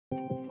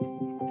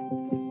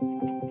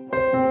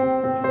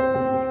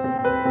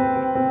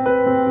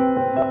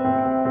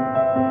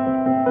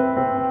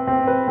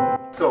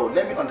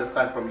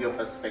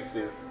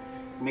perspective.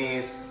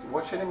 Miss,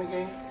 what's your name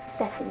again?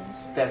 Stephanie.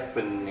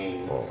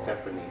 Stephanie.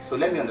 Stephanie. So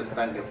let me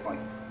understand your point.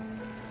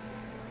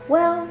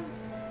 Well,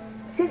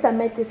 since I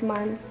met this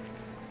man,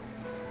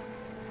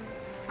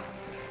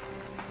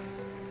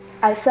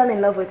 I fell in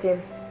love with him.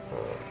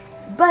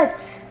 But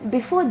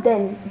before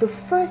then, the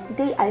first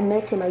day I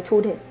met him, I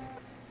told him,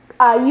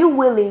 are you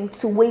willing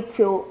to wait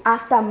till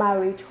after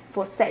marriage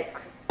for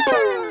sex?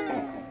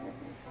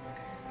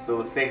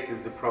 So sex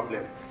is the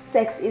problem.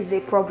 Sex is the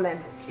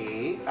problem.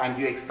 Okay, and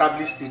you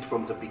established it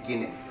from the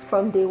beginning.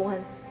 From day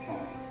one.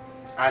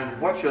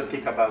 And what's your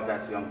take about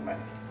that, young man?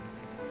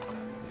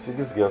 You see,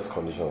 this girl's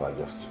conditions are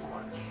just too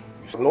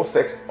much. No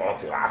sex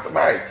until after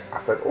marriage. I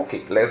said,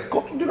 okay, let's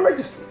go to the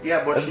registry.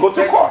 Yeah, but let's she go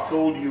said to court. She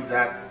told you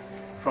that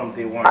from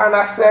day one. And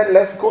I said,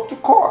 let's go to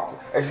court.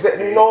 And she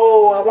said,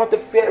 no, I want a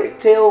fairy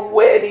tale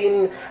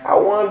wedding. I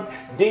want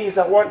this,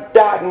 I want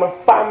that. My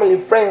family,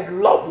 friends,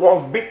 loved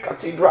ones, big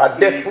cathedral,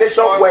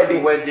 destination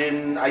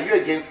wedding. Are you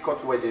against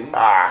court wedding?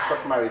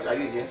 Court marriage, are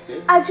you against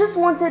it? I just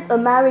wanted a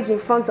marriage in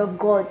front of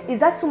God. Is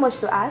that too much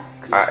to ask?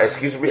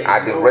 Excuse me,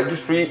 at the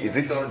registry, is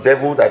it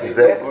devil that is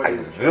there?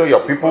 You know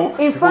your people?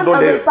 In front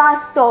of a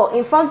pastor,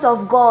 in front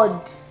of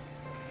God.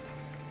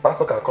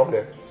 Pastor can come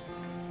there.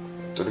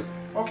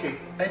 Okay,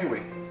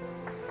 anyway,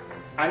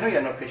 I know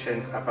you're not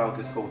patient about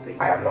this whole thing.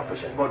 I am not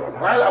patient. But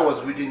while I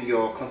was reading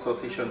your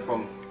consultation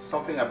form,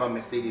 something about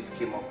Mercedes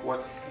came up.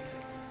 What's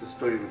the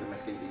story with the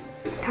Mercedes?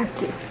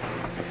 Thank you.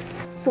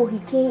 So he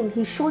came,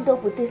 he showed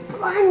up with this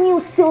brand new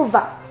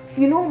silver.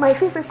 You know, my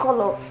favorite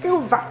color,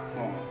 silver.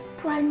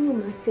 Brand new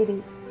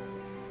Mercedes.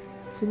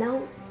 He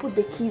now put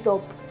the keys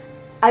up.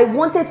 I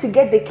wanted to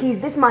get the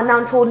keys. This man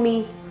now told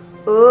me,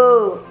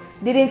 oh,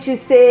 didn't you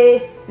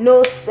say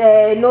no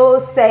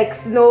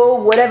sex, no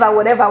whatever.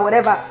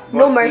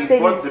 No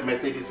Mercedes. What's the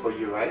Mercedes for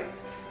you, right?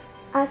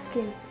 Ask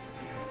him.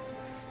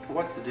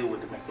 What's the deal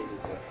with the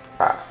Mercedes,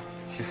 sir?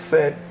 She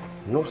said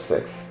no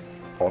sex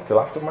until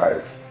after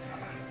marriage.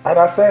 And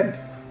I said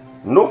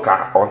no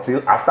car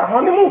until after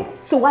honeymoon.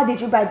 So why did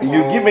you buy the car?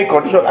 You give me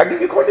condition, I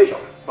give you condition.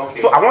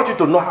 Okay. So I want you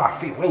to know how I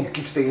feel when you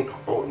keep saying,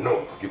 oh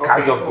no, you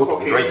can't just go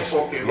to the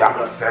registry. You have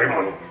to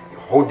ceremony.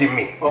 Holding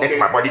me, let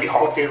my body be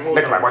hot,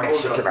 let my body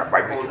shake and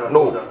vibrate.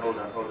 Hold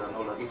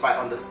on. If I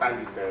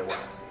understand you very well,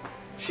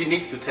 she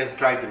needs to test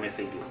drive the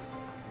Mercedes,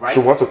 right? She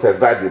wants to test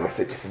drive the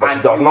Mercedes, but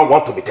she does not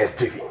want to be test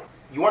driven.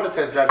 You want to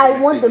test drive the Mercedes?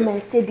 I want the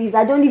Mercedes.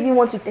 I don't even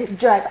want to test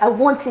drive. I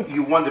want it.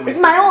 You want the Mercedes?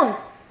 It's my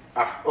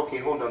own. Okay,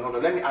 hold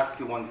on. Let me ask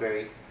you one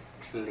very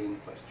plain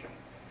question.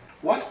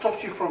 What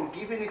stops you from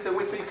giving it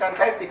away so you can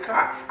drive the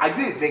car? Are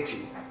you a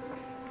virgin?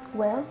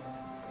 Well,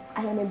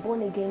 I am a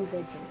born-again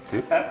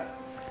virgin. Huh?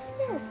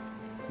 Yes.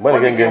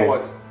 Born again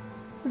what?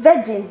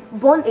 Virgin.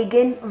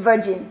 Born-again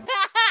virgin.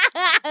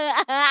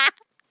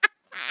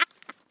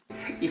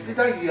 Is it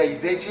that you are a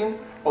virgin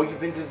or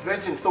you've been this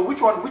virgin? So which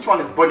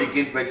one is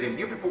born-again virgin?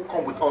 You people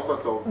come with all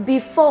sorts of...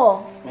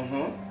 Before,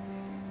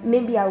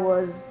 maybe I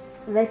was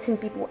letting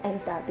people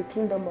enter the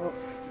kingdom of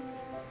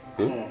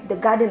the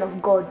garden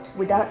of God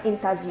without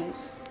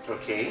interviews.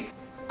 Okay.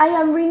 I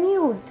am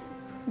renewed.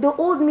 The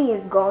old me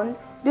is gone.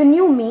 The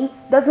new me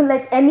doesn't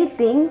let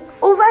anything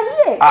over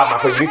here. My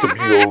friend, you need to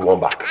bring the old one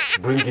back.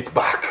 Bring it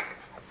back.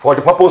 For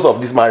the purpose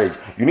of this marriage,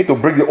 you need to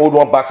bring the old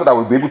one back so that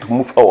we'll be able to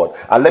move forward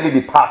and let it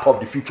be part of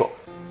the future.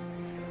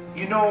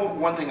 You know,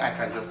 one thing I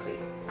can just say.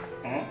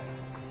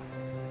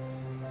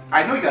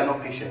 I know you are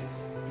not patient.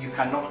 You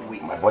cannot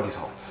wait. My body's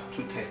hot.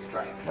 To test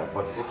drive. My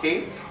body's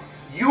okay?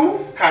 hot. You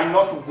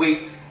cannot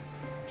wait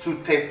to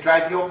test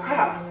drive your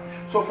car.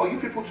 So for you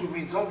people to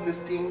resolve this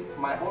thing,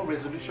 my own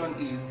resolution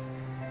is,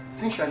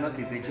 since you are not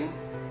a virgin,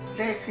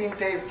 let him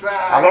test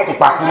drive. I want to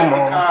pack the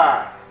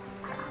car.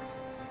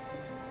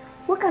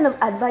 What kind of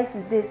advice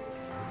is this?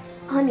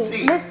 Honey,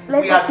 see, let's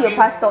go see a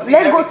pastor.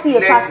 Let's go see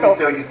a pastor.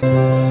 Let me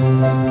tell you.